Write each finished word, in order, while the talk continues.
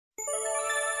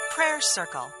Prayer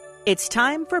Circle. It's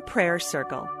time for Prayer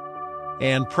Circle.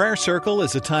 And Prayer Circle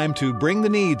is a time to bring the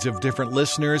needs of different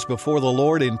listeners before the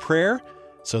Lord in prayer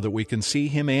so that we can see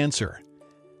Him answer.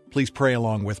 Please pray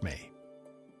along with me.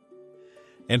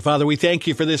 And Father, we thank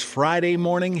you for this Friday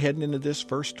morning, heading into this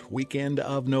first weekend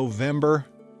of November,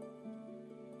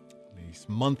 this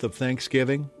month of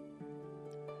Thanksgiving,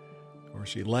 of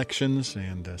course, elections,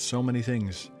 and so many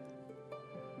things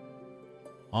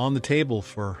on the table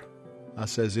for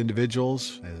us as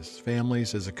individuals, as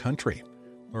families, as a country,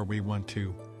 where we want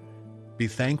to be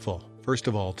thankful, first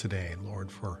of all, today,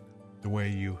 Lord, for the way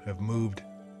you have moved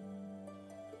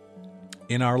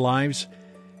in our lives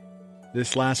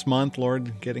this last month,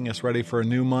 Lord, getting us ready for a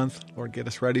new month. Lord, get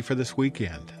us ready for this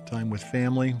weekend, time with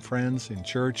family, friends, in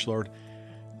church. Lord,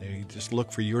 they just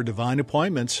look for your divine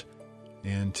appointments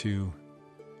and to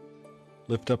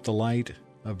lift up the light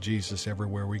of Jesus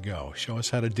everywhere we go. Show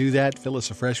us how to do that. Fill us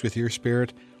afresh with your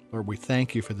Spirit. Lord, we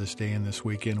thank you for this day and this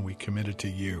weekend. We commit it to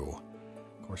you.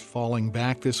 Of course, falling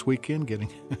back this weekend,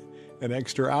 getting an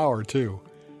extra hour, too,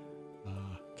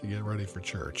 to get ready for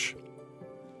church.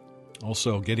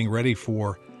 Also, getting ready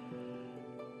for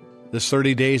this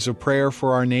 30 days of prayer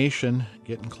for our nation,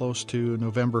 getting close to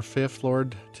November 5th,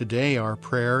 Lord. Today, our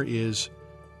prayer is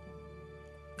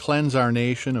cleanse our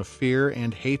nation of fear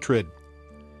and hatred.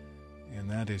 And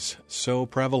that is so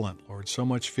prevalent, Lord. So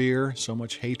much fear, so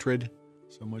much hatred,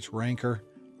 so much rancor.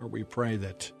 Lord, we pray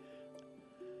that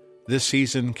this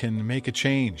season can make a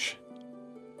change.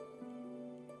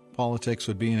 Politics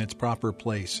would be in its proper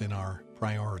place in our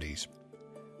priorities.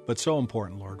 But so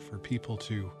important, Lord, for people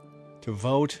to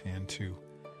vote and to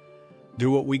do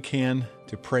what we can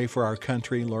to pray for our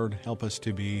country. Lord, help us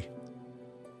to be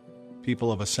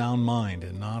people of a sound mind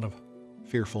and not a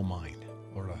fearful mind.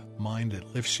 Lord, a mind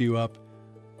that lifts you up,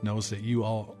 knows that you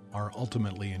all are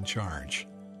ultimately in charge.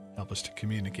 Help us to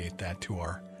communicate that to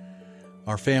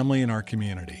our family and our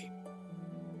community.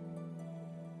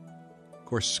 Of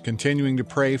course, continuing to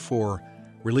pray for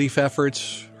relief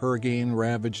efforts,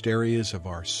 hurricane-ravaged areas of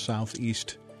our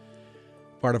southeast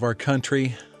part of our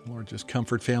country. Lord, just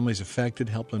comfort families affected,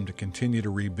 help them to continue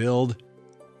to rebuild.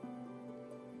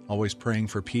 Always praying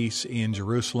for peace in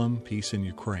Jerusalem, peace in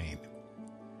Ukraine.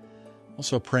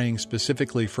 Also praying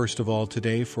specifically, first of all,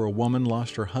 today for a woman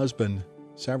lost her husband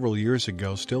several years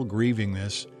ago, still grieving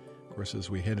this. Of course, as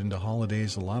we head into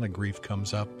holidays, a lot of grief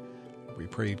comes up. We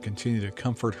pray you'd continue to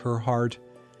comfort her heart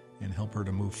and help her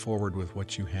to move forward with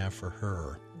what you have for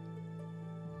her.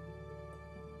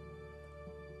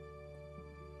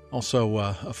 Also,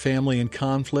 a family in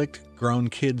conflict, grown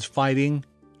kids fighting.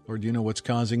 Lord, you know what's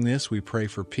causing this. We pray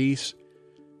for peace.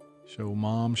 Show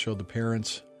mom, show the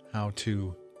parents how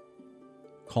to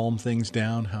calm things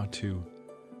down, how to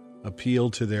appeal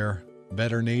to their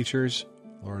better natures,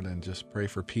 Lord, and just pray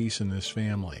for peace in this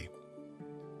family.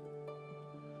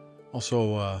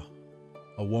 Also,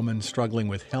 a woman struggling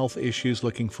with health issues,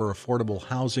 looking for affordable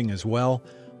housing as well.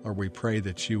 Lord, we pray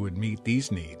that you would meet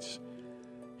these needs.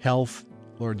 Health,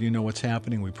 Lord, you know what's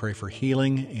happening. We pray for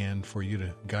healing and for you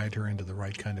to guide her into the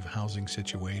right kind of housing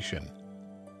situation.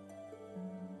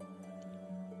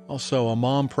 Also, a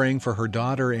mom praying for her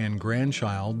daughter and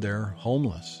grandchild. They're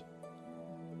homeless.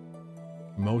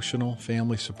 Emotional,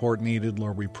 family support needed.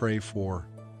 Lord, we pray for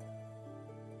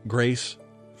grace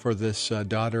for this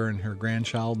daughter and her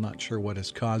grandchild. Not sure what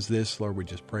has caused this. Lord, we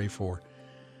just pray for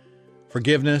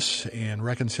forgiveness and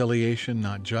reconciliation,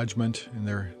 not judgment in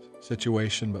their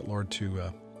situation, but Lord,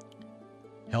 to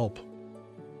help.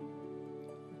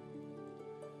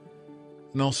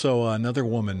 And also another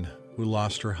woman who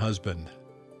lost her husband.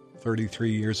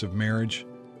 33 years of marriage.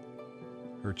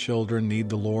 Her children need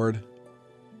the Lord.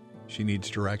 She needs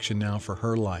direction now for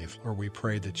her life. Lord, we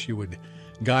pray that you would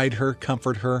guide her,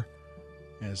 comfort her.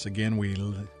 As again, we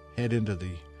head into the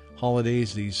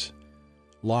holidays, these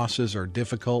losses are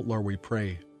difficult. Lord, we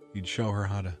pray you'd show her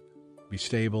how to be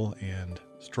stable and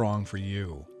strong for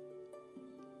you.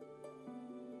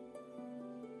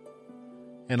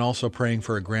 And also praying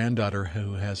for a granddaughter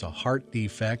who has a heart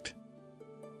defect.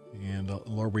 And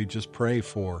Lord, we just pray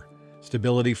for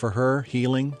stability for her,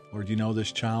 healing. Lord, you know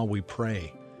this child. We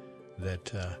pray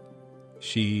that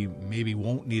she maybe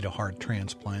won't need a heart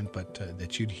transplant, but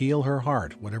that you'd heal her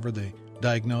heart. Whatever the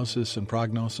diagnosis and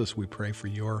prognosis, we pray for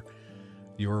your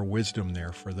wisdom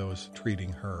there for those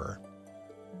treating her.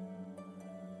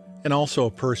 And also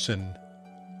a person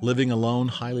living alone,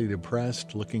 highly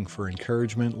depressed, looking for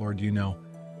encouragement. Lord, you know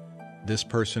this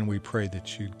person. We pray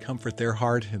that you'd comfort their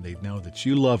heart and they'd know that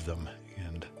you love them.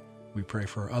 And we pray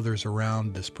for others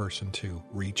around this person to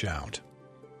reach out.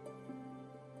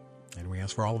 And we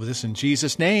ask for all of this in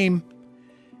Jesus' name.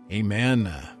 Amen.